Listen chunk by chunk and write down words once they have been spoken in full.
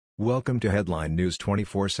Welcome to Headline News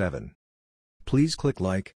 24/7. Please click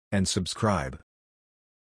like and subscribe.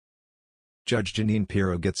 Judge Jeanine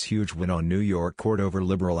Pirro gets huge win on New York court over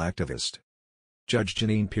liberal activist. Judge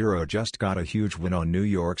Jeanine Pirro just got a huge win on New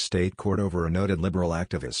York State Court over a noted liberal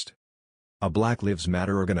activist. A Black Lives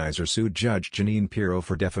Matter organizer sued Judge Jeanine Pirro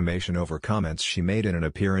for defamation over comments she made in an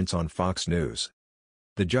appearance on Fox News.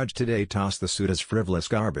 The judge today tossed the suit as frivolous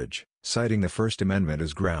garbage, citing the First Amendment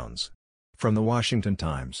as grounds. From the Washington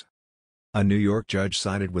Times. A New York judge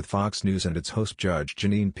sided with Fox News and its host Judge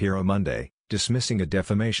Jeanine Pirro Monday, dismissing a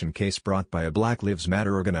defamation case brought by a Black Lives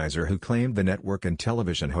Matter organizer who claimed the network and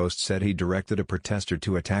television host said he directed a protester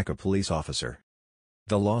to attack a police officer.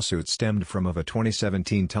 The lawsuit stemmed from a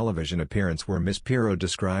 2017 television appearance where Ms. Pirro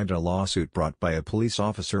described a lawsuit brought by a police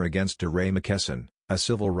officer against DeRay McKesson, a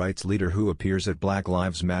civil rights leader who appears at Black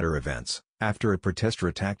Lives Matter events, after a protester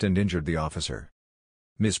attacked and injured the officer.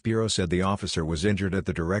 Ms. Pirro said the officer was injured at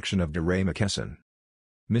the direction of DeRay McKesson.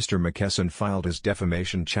 Mr. McKesson filed his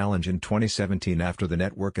defamation challenge in 2017 after the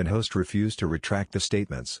network and host refused to retract the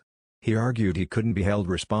statements. He argued he couldn't be held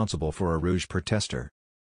responsible for a Rouge protester.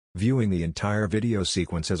 Viewing the entire video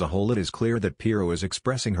sequence as a whole, it is clear that Pirro is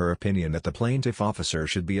expressing her opinion that the plaintiff officer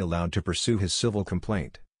should be allowed to pursue his civil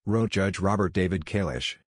complaint, wrote Judge Robert David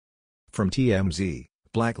Kalish. From TMZ,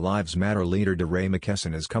 Black Lives Matter leader DeRay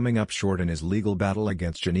McKesson is coming up short in his legal battle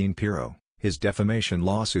against Jeanine Pirro. His defamation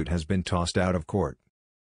lawsuit has been tossed out of court.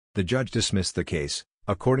 The judge dismissed the case,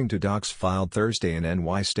 according to docs filed Thursday in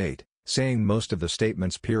NY State, saying most of the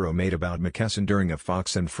statements Pirro made about McKesson during a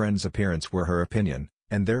Fox and Friends appearance were her opinion,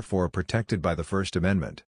 and therefore protected by the First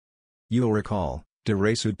Amendment. You'll recall,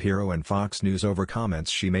 DeRay sued Pirro and Fox News over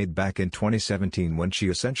comments she made back in 2017 when she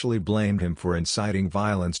essentially blamed him for inciting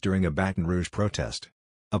violence during a Baton Rouge protest.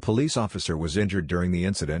 A police officer was injured during the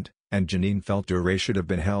incident, and Jeanine felt DeRay should have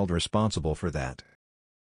been held responsible for that.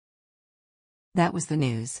 That was the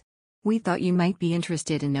news. We thought you might be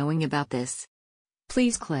interested in knowing about this.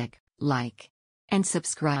 Please click like and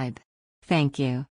subscribe. Thank you.